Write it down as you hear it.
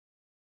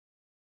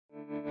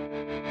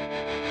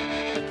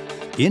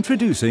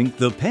Introducing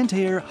the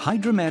Pentair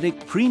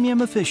Hydromatic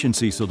Premium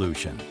Efficiency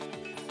Solution.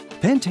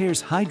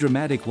 Pentair's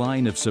Hydromatic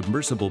line of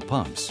submersible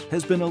pumps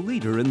has been a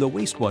leader in the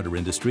wastewater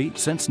industry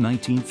since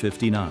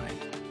 1959.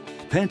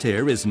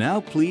 Pentair is now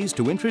pleased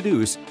to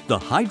introduce the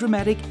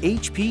Hydromatic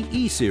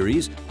HPE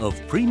series of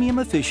premium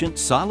efficient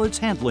solids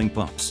handling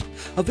pumps,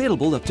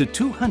 available up to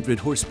 200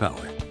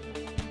 horsepower.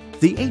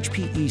 The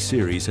HPE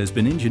series has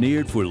been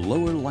engineered for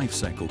lower life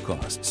cycle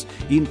costs,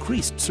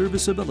 increased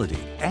serviceability,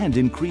 and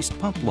increased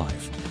pump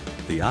life.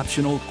 The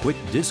optional quick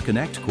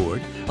disconnect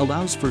cord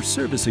allows for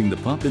servicing the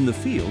pump in the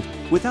field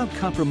without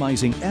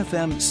compromising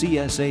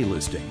FMCSA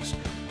listings.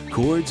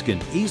 Cords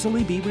can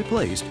easily be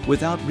replaced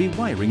without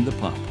rewiring the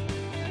pump.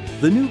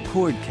 The new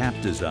cord cap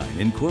design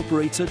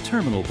incorporates a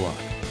terminal block,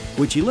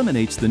 which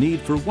eliminates the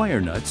need for wire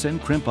nuts and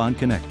crimp-on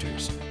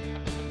connectors.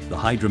 The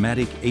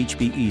Hydromatic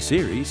HPE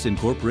series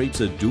incorporates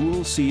a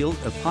dual-seal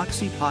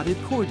epoxy-potted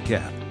cord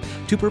cap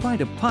to provide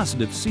a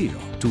positive seal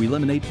to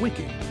eliminate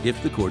wicking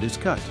if the cord is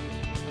cut.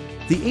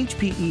 The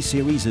HPE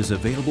series is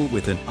available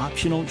with an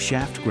optional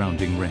shaft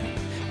grounding ring,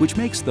 which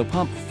makes the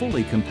pump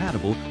fully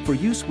compatible for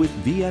use with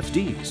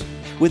VFDs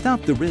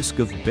without the risk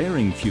of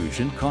bearing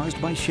fusion caused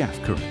by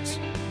shaft currents.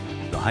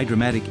 The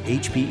Hydromatic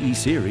HPE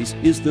series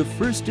is the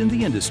first in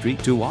the industry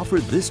to offer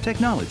this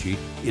technology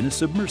in a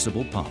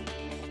submersible pump.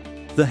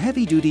 The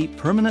heavy-duty,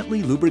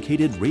 permanently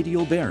lubricated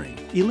radial bearing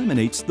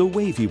eliminates the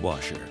wavy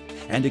washer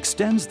and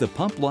extends the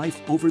pump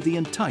life over the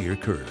entire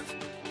curve.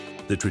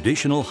 The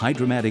traditional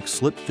Hydromatic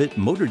slip-fit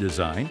motor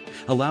design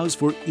allows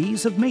for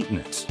ease of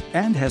maintenance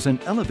and has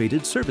an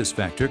elevated service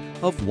factor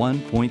of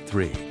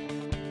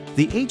 1.3.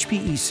 The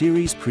HPE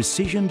series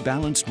precision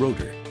balanced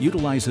rotor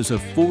utilizes a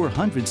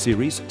 400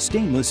 series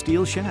stainless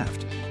steel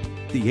shaft.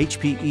 The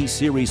HPE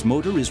series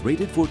motor is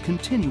rated for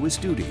continuous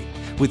duty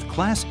with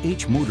Class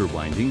H motor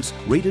windings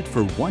rated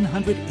for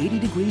 180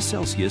 degrees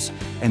Celsius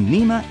and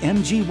NEMA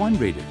MG1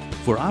 rated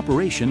for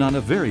operation on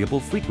a variable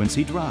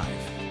frequency drive.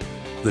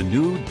 The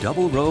new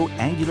double-row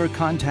angular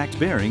contact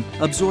bearing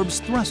absorbs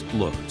thrust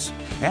loads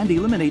and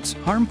eliminates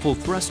harmful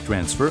thrust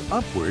transfer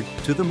upward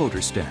to the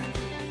motor stand.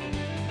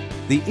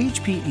 The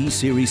HPE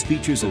series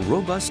features a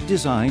robust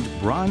designed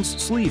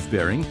bronze sleeve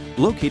bearing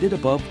located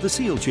above the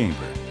seal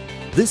chamber.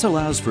 This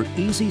allows for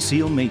easy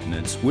seal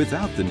maintenance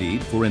without the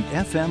need for an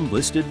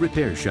FM-listed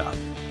repair shop.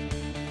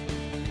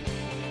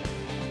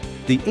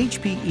 The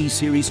HPE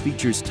series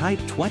features Type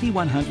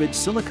 2100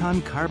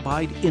 silicon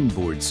carbide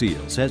inboard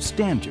seals as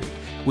standard,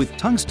 with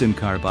tungsten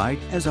carbide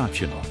as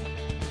optional.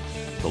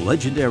 The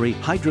legendary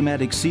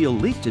Hydromatic seal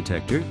leak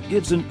detector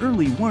gives an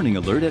early warning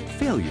alert at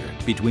failure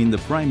between the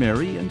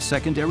primary and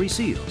secondary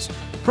seals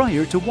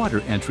prior to water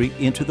entry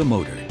into the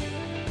motor.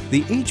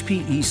 The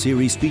HPE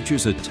series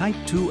features a Type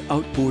 2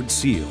 outboard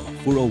seal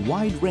for a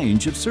wide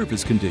range of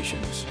surface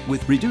conditions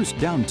with reduced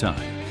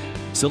downtime.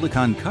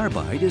 Silicon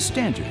carbide is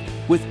standard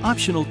with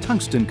optional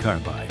tungsten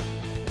carbide.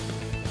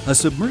 A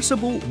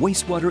submersible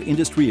wastewater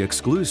industry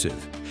exclusive,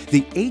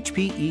 the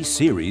HPE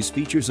series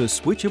features a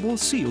switchable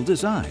seal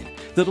design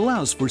that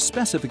allows for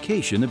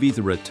specification of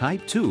either a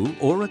Type 2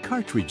 or a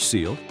cartridge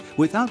seal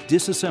without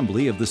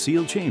disassembly of the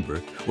seal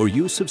chamber or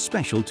use of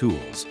special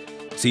tools.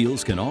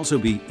 Seals can also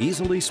be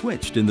easily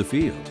switched in the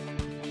field.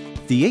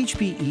 The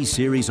HPE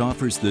series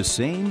offers the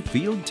same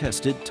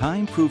field-tested,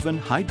 time-proven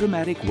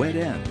Hydromatic wet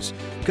ends,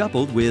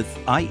 coupled with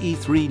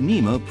IE3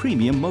 NEMA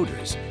premium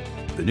motors.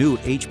 The new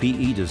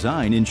HPE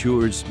design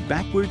ensures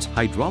backwards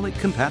hydraulic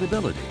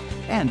compatibility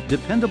and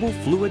dependable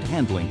fluid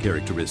handling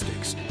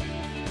characteristics.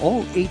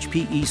 All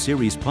HPE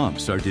series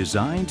pumps are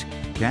designed,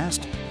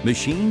 cast,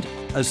 machined,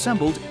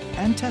 assembled,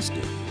 and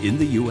tested in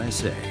the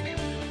USA.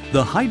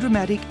 The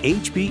Hydromatic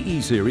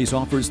HPE series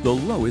offers the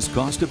lowest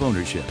cost of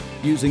ownership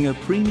using a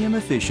premium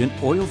efficient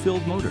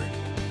oil-filled motor.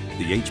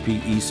 The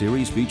HPE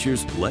series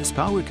features less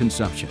power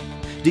consumption,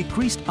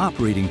 decreased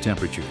operating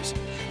temperatures,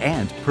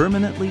 and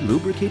permanently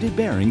lubricated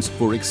bearings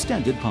for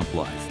extended pump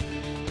life.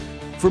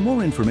 For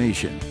more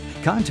information,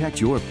 contact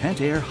your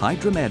Pentair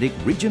Hydromatic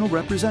regional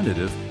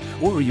representative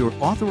or your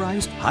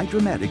authorized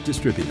Hydromatic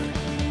distributor.